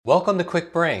Welcome to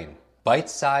Quick Brain,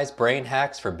 bite-sized brain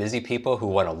hacks for busy people who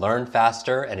want to learn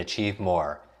faster and achieve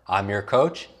more. I'm your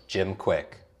coach, Jim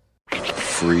Quick.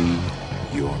 Free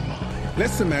your mind.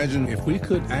 Let's imagine if we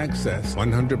could access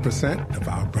 100% of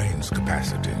our brain's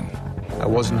capacity. I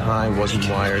wasn't high, wasn't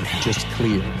wired, just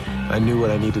clear. I knew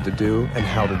what I needed to do and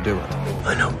how to do it.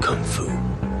 I know Kung Fu.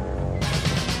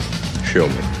 Show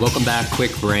me. Welcome back,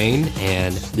 Quick Brain,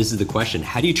 and this is the question.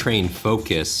 How do you train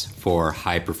focus for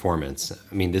high performance?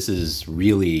 I mean, this is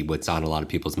really what's on a lot of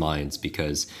people's minds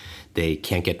because they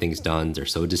can't get things done. They're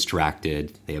so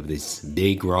distracted. They have this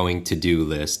big growing to-do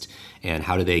list. And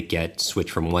how do they switch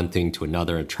from one thing to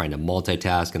another and trying to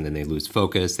multitask, and then they lose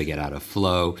focus, they get out of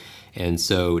flow. And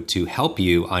so to help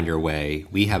you on your way,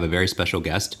 we have a very special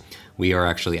guest. We are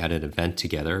actually at an event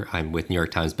together. I'm with New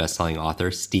York Times bestselling author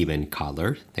Stephen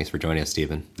Kotler. Thanks for joining us,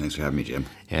 Stephen. Thanks for having me, Jim.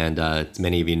 And as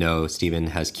many of you know, Stephen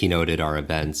has keynoted our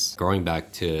events going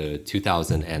back to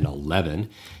 2011.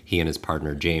 He and his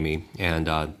partner, Jamie, and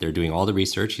they're doing all the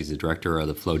research. He's the director of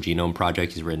the Flow Genome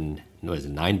Project. He's written,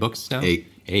 9 books now?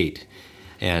 Eight.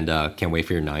 And can't wait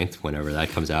for your 9th, whenever that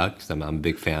comes out, because I'm a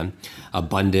big fan.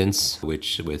 Abundance,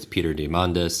 which with Peter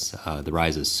Diamandis, The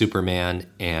Rise of Superman,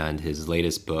 and his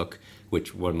latest book,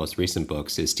 which one of the most recent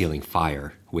books is Stealing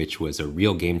Fire, which was a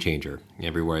real game changer.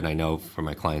 Everywhere, and I know from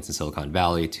my clients in Silicon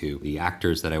Valley to the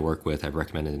actors that I work with, I've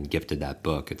recommended and gifted that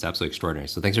book. It's absolutely extraordinary.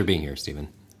 So thanks for being here, Stephen.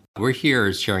 We're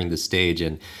here sharing the stage,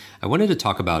 and I wanted to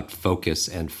talk about focus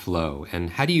and flow.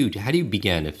 And how do you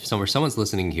begin? If someone's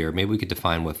listening here, maybe we could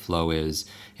define what flow is,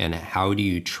 and how do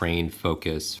you train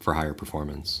focus for higher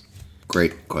performance?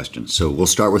 Great question. So we'll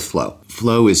start with flow.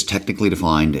 Flow is technically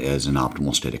defined as an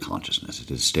optimal state of consciousness.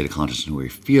 It is a state of consciousness where we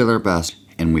feel our best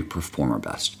and we perform our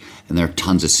best. And there are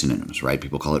tons of synonyms, right?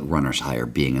 People call it runner's high or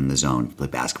being in the zone. Play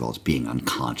basketball is being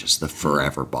unconscious. The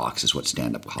forever box is what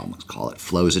stand-up comics call it.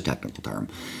 Flow is a technical term.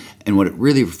 And what it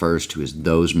really refers to is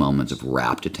those moments of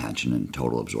rapt attention and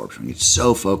total absorption. It's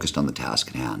so focused on the task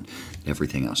at hand,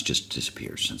 everything else just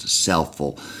disappears. Sense of self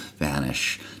will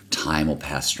vanish. Time will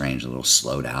pass strangely. It'll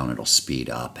slow down. It'll speed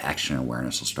up. Action and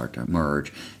awareness will start to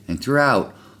emerge. And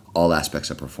throughout, all aspects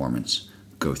of performance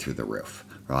go through the roof,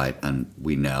 right? And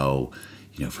we know,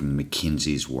 from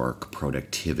McKinsey's work,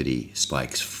 productivity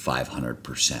spikes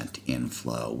 500% in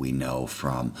flow. We know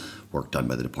from work done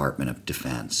by the Department of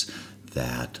Defense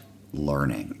that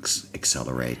learning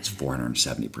accelerates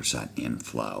 470% in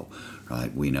flow,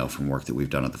 right? We know from work that we've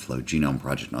done at the Flow Genome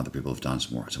Project and other people have done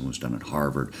some work, someone who's done at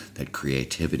Harvard, that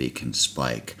creativity can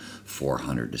spike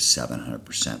 400 to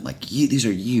 700%. These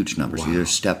are huge numbers. Wow. These are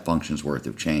step functions worth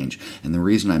of change. And the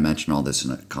reason I mention all this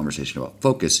in a conversation about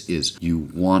focus is you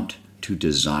want to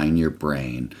design your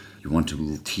brain. You want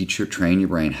to train your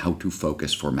brain how to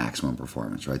focus for maximum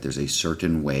performance, right? There's a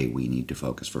certain way we need to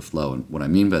focus for flow. And what I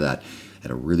mean by that at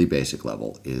a really basic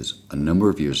level is a number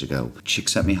of years ago,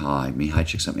 Mihai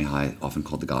Csikszentmihalyi, often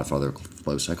called the godfather of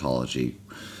flow psychology,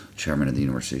 chairman of the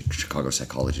University of Chicago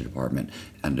Psychology Department,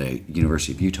 and a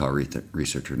University of Utah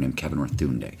researcher named Kevin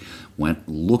Rothunde, went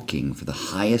looking for the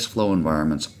highest flow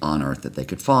environments on Earth that they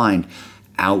could find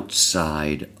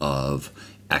outside of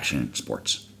action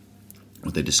sports.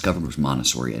 What they discovered was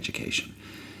Montessori education.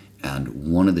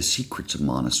 And one of the secrets of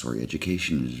Montessori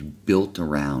education is built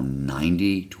around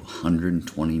 90 to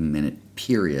 120 minute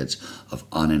periods of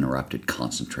uninterrupted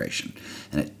concentration.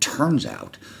 And it turns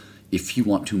out, if you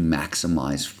want to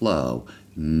maximize flow,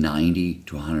 90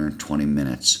 to 120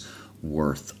 minutes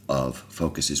worth of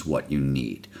focus is what you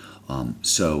need.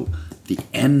 So the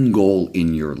end goal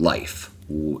in your life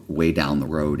way down the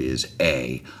road is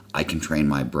I can train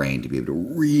my brain to be able to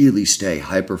really stay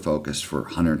hyper-focused for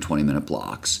 120-minute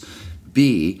blocks.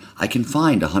 B, I can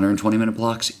find 120-minute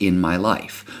blocks in my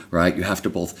life, right? You have to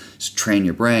both train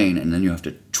your brain and then you have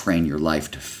to train your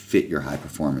life to fit your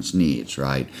high-performance needs,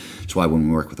 right? That's why when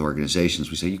we work with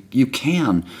organizations, we say you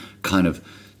can kind of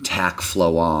tack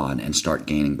flow on and start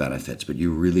gaining benefits, but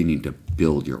you really need to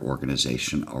build your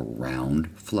organization around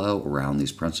flow, around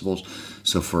these principles.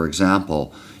 So for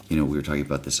example, we were talking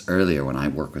about this earlier. When I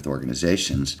work with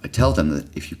organizations, I tell them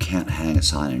that if you can't hang a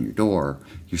sign on your door,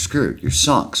 you're screwed, you're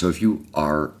sunk. So if you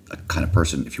are a kind of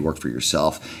person, if you work for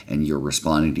yourself and you're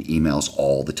responding to emails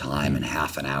all the time in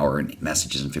half an hour and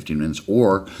messages in 15 minutes,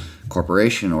 or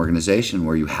corporation, organization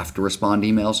where you have to respond to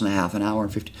emails in a half an hour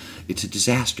and 15, it's a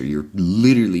disaster. You're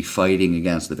literally fighting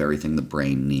against the very thing the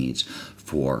brain needs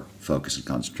for focus and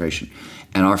concentration.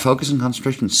 And our focus and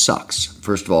concentration sucks.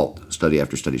 First of all, study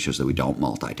after study shows that we don't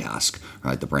multitask,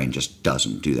 right? The brain just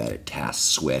doesn't do that. It tasks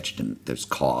switched and there's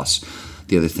costs.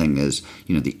 The other thing is,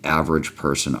 the average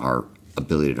person, our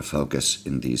ability to focus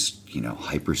in these,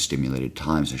 hyper-stimulated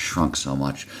times has shrunk so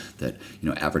much that,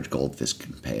 average goldfish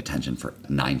can pay attention for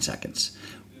 9 seconds.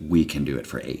 We can do it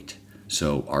for 8.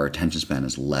 So our attention span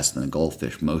is less than a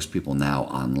goldfish. Most people now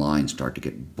online start to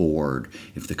get bored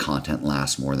if the content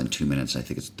lasts more than 2 minutes. I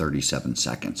think it's 37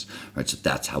 seconds, right? So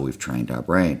that's how we've trained our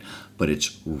brain. But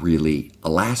it's really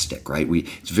elastic, right?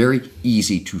 It's very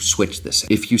easy to switch this.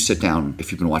 If you sit down, if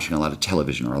you've been watching a lot of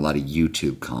television or a lot of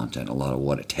YouTube content, a lot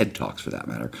of TED Talks for that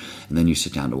matter, and then you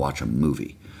sit down to watch a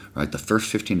movie, right? The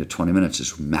first 15 to 20 minutes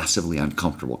is massively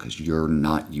uncomfortable because you're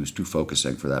not used to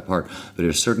focusing for that part. But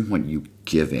at a certain point, you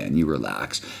give in, you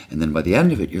relax. And then by the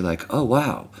end of it, you're like, oh,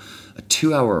 wow, a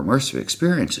 2-hour immersive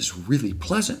experience is really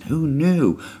pleasant. Who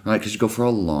knew, right? Because you go for a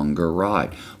longer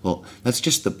ride. Well, that's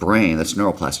just the brain. That's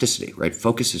neuroplasticity, right?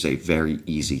 Focus is a very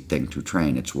easy thing to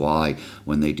train. It's why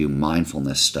when they do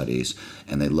mindfulness studies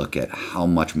and they look at how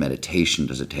much meditation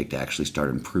does it take to actually start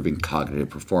improving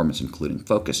cognitive performance, including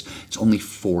focus, it's only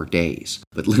 4 days.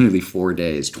 But literally 4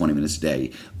 days, 20 minutes a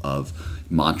day of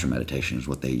mantra meditation is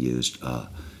what they used,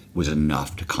 was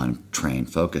enough to kind of train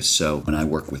focus. So when I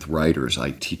work with writers,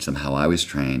 I teach them how I was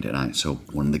trained. So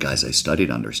one of the guys I studied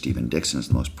under, Stephen Dixon, is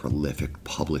the most prolific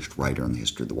published writer in the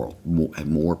history of the world,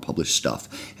 more published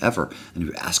stuff ever. And if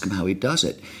you ask him how he does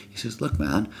it, he says, look,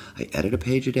 man, I edit a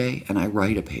page a day and I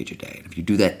write a page a day. And if you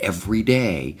do that every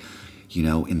day,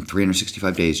 in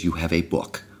 365 days, you have a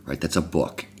book, right? That's a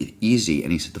book. It's easy.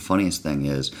 And he said, the funniest thing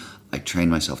is I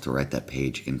trained myself to write that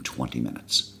page in 20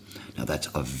 minutes. Now, that's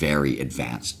a very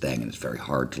advanced thing, and it's very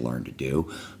hard to learn to do,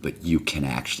 but you can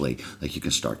actually, you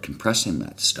can start compressing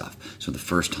that stuff. So the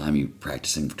first time you're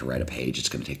practicing to write a page, it's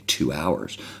going to take 2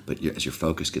 hours, but as your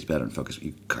focus gets better and focus,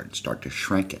 you start to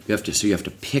shrink it. You have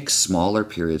to pick smaller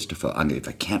periods to focus. If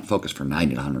I can't focus for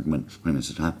 90 to 100 minutes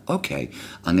at a time, okay,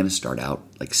 I'm going to start out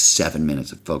 7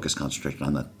 minutes of focus concentration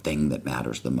on the thing that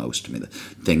matters the most to me, the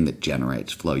thing that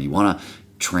generates flow. You want to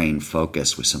train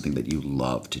focus with something that you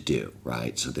love to do,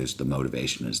 right? So there's the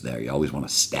motivation is there. You always want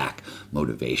to stack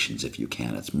motivations if you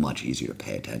can. It's much easier to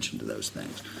pay attention to those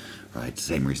things, right?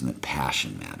 Same reason that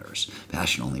passion matters.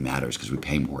 Passion only matters because we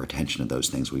pay more attention to those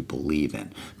things we believe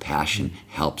in. Passion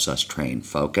helps us train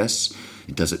focus.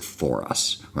 It does it for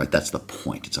us, right? That's the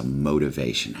point. It's a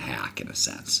motivation hack in a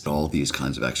sense. All these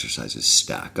kinds of exercises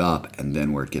stack up, and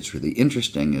then where it gets really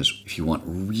interesting is if you want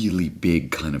really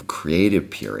big kind of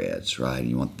creative periods, right, and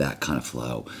you want that kind of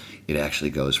flow, it actually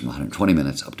goes from 120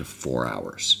 minutes up to 4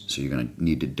 hours. So you're going to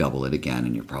need to double it again,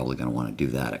 and you're probably going to want to do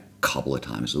that a couple of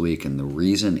times a week. And the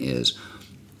reason is,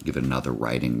 give another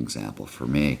writing example for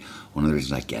me. One of the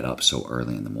reasons I get up so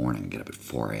early in the morning, I get up at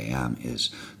 4 a.m., is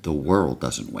the world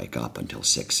doesn't wake up until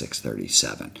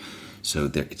 6:37. So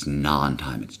it's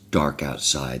non-time. It's dark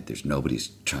outside. There's nobody's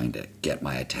trying to get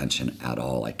my attention at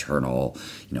all. I turn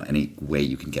any way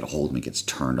you can get a hold of me gets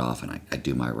turned off, and I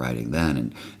do my writing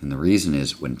then. And the reason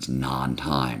is when it's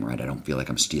non-time, right? I don't feel like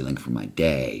I'm stealing from my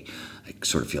day. I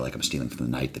sort of feel like I'm stealing from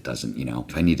the night that doesn't,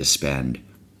 if I need to spend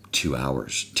 2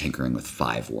 hours tinkering with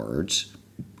 5 words,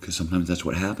 because sometimes that's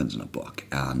what happens in a book.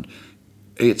 And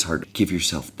it's hard to give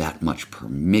yourself that much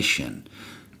permission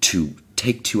to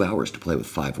take 2 hours to play with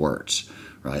 5 words,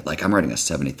 right? I'm writing a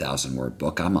 70,000 word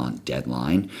book. I'm on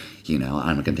deadline,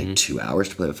 I'm going to take 2 hours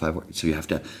to play with 5 words. So you have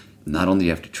to, not only do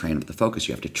you have to train up the focus,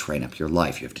 you have to train up your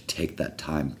life. You have to take that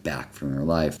time back from your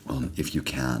life if you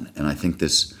can. And I think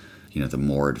this, the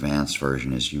more advanced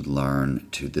version is you learn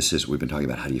to, we've been talking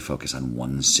about how do you focus on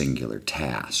one singular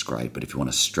task, right? But if you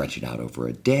want to stretch it out over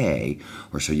a day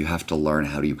or so, you have to learn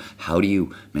how do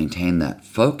you maintain that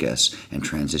focus and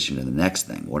transition to the next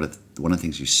thing. One of the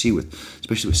things you see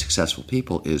especially with successful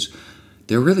people is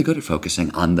they're really good at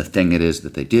focusing on the thing it is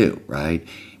that they do, right?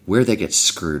 Where they get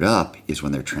screwed up is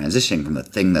when they're transitioning from the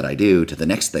thing that I do to the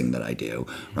next thing that I do,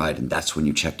 right? And that's when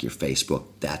you check your Facebook.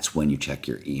 That's when you check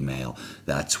your email.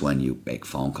 That's when you make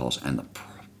phone calls. And the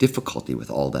difficulty with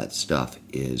all that stuff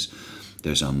is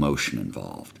there's emotion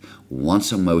involved.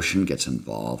 Once emotion gets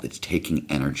involved, it's taking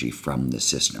energy from the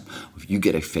system. If you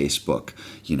get a Facebook,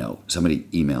 somebody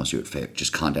emails you,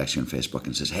 just contacts you on Facebook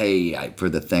and says, hey, for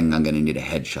the thing, I'm going to need a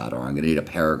headshot or I'm going to need a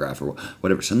paragraph or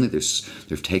whatever. Suddenly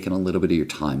they've taken a little bit of your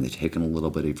time. They've taken a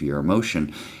little bit of your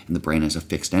emotion, and the brain has a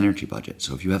fixed energy budget.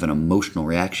 So if you have an emotional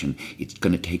reaction, it's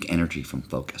going to take energy from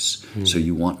focus. So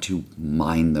you want to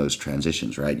mine those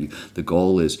transitions, right? The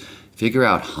goal is figure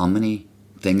out how many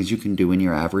things you can do in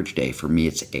your average day. For me,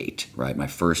 it's 8, right? My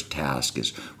first task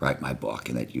is write my book,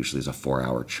 and that usually is a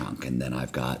 4-hour chunk. And then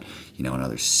I've got,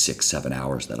 another 6-7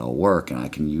 hours that I'll work, and I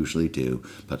can usually do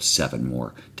about 7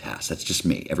 more tasks. That's just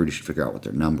me. Everybody should figure out what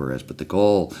their number is. But the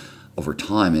goal over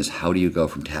time is how do you go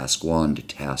from task 1 to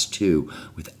task 2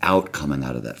 without coming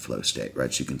out of that flow state,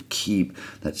 right? So you can keep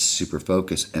that super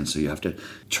focus. And so you have to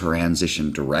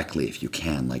transition directly if you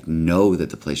can. Like, know that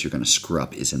the place you're going to screw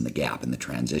up is in the gap, in the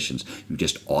transitions. You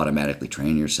just automatically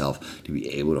train yourself to be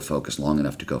able to focus long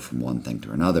enough to go from one thing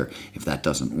to another. If that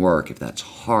doesn't work, if that's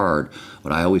hard,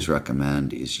 what I always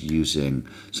recommend is using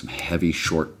some heavy,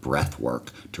 short breath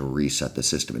work to reset the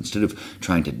system. Instead of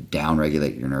trying to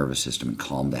downregulate your nervous system and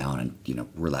calm down and,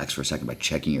 relax for a second by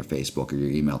checking your Facebook or your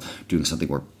email, doing something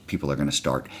where people are going to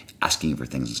start asking you for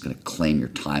things that's going to claim your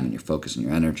time and your focus and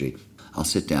your energy. I'll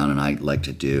sit down and I like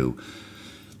to do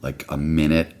like a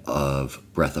minute of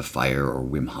breath of fire or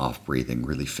Wim Hof breathing,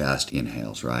 really fast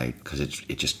inhales, right? Because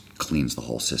it just cleans the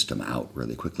whole system out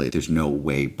really quickly. There's no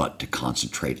way but to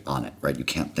concentrate on it, right? You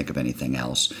can't think of anything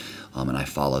else. And I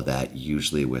follow that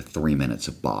usually with 3 minutes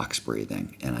of box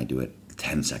breathing, and I do it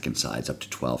 10-second sides up to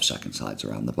 12-second sides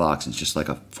around the box. And it's just like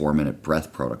a 4-minute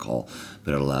breath protocol,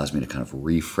 but it allows me to kind of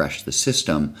refresh the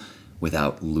system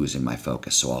without losing my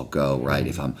focus. So I'll go, right,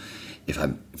 if I'm,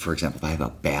 for example, if I have a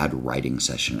bad writing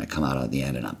session, I come out at the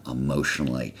end and I'm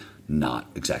emotionally not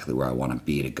exactly where I want to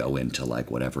be to go into like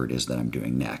whatever it is that I'm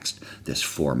doing next, this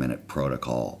 4-minute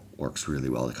protocol works really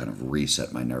well to kind of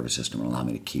reset my nervous system and allow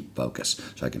me to keep focus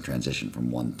so I can transition from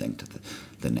one thing to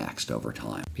the next over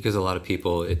time. Because a lot of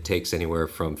people, it takes anywhere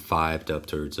from 5 to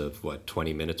upwards of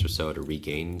 20 minutes or so to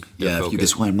regain their focus.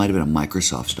 This one might have been a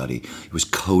Microsoft study. It was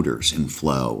coders in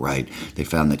flow, right? They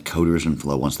found that coders in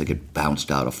flow, once they get bounced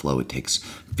out of flow, it takes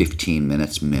 15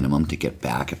 minutes minimum to get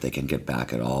back, if they can get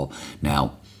back at all.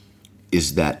 Now,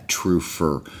 is that true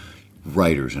for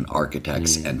writers and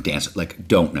architects and dancers? Like,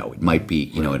 don't know. It might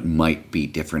be, it might be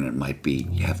different. It might be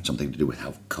have something to do with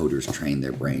how coders train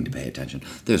their brain to pay attention.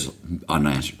 There's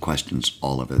unanswered questions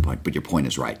all over the point, but your point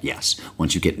is right. Yes,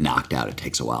 once you get knocked out, it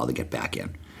takes a while to get back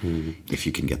in, if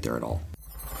you can get there at all.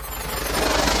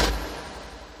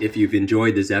 If you've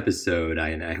enjoyed this episode,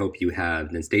 and I hope you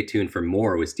have, then stay tuned for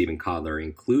more with Steven Kotler,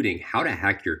 including how to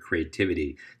hack your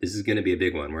creativity. This is going to be a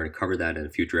big one. We're going to cover that in a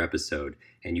future episode.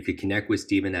 And you can connect with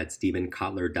Steven at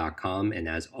stevenkotler.com. And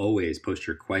as always, post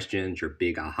your questions, your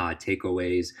big aha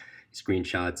takeaways,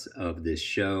 screenshots of this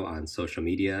show on social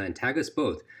media, and tag us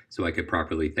both so I could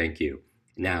properly thank you.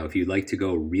 Now, if you'd like to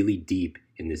go really deep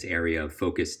in this area of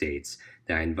focus states,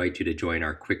 then I invite you to join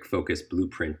our Quick Focus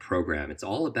Blueprint program. It's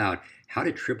all about how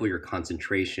to triple your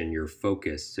concentration, your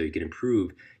focus, so you can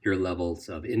improve your levels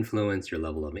of influence, your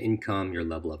level of income, your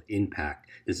level of impact.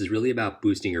 This is really about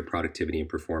boosting your productivity and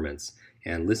performance.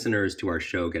 And listeners to our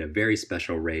show get a very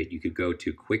special rate. You could go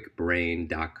to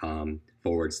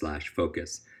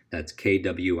quickbrain.com/focus. That's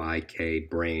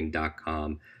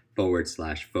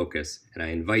KWIKbrain.com/focus. And I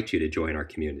invite you to join our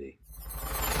community.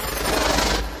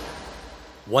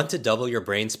 Want to double your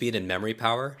brain speed and memory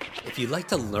power? If you'd like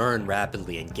to learn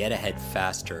rapidly and get ahead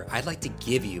faster, I'd like to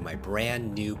give you my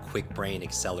brand new Quick Brain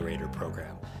Accelerator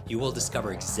program. You will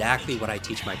discover exactly what I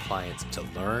teach my clients to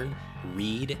learn,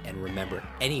 read, and remember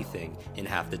anything in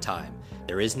half the time.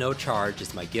 There is no charge.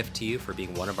 It's my gift to you for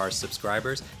being one of our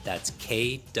subscribers. That's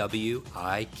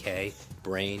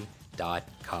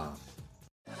KWIKbrain.com.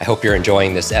 I hope you're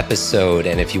enjoying this episode,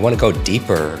 and if you want to go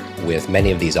deeper with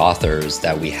many of these authors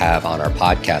that we have on our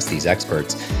podcast, these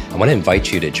experts, I want to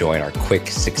invite you to join our Quick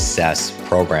Success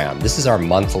program. This is our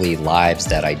monthly lives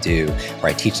that I do,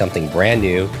 where I teach something brand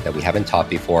new that we haven't taught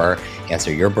before,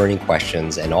 answer your burning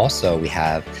questions, and also we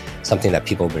have something that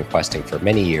people have been requesting for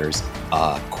many years,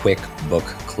 a Quick Book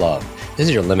Club. This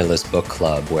is your limitless book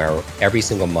club where every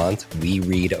single month we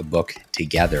read a book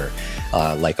together,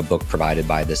 like a book provided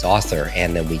by this author.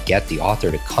 And then we get the author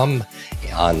to come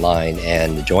online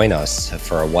and join us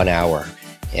for a 1 hour,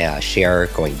 share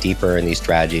going deeper in these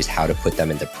strategies, how to put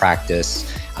them into practice.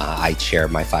 I share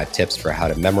my 5 tips for how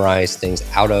to memorize things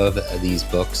out of these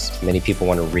books. Many people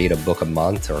want to read a book a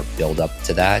month or build up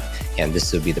to that, and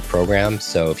this would be the program.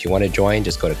 So if you want to join,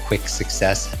 just go to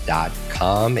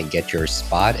quicksuccess.com and get your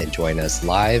spot and join us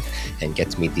live and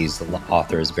get to meet these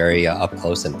authors very up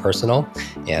close and personal.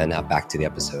 And back to the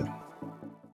episode.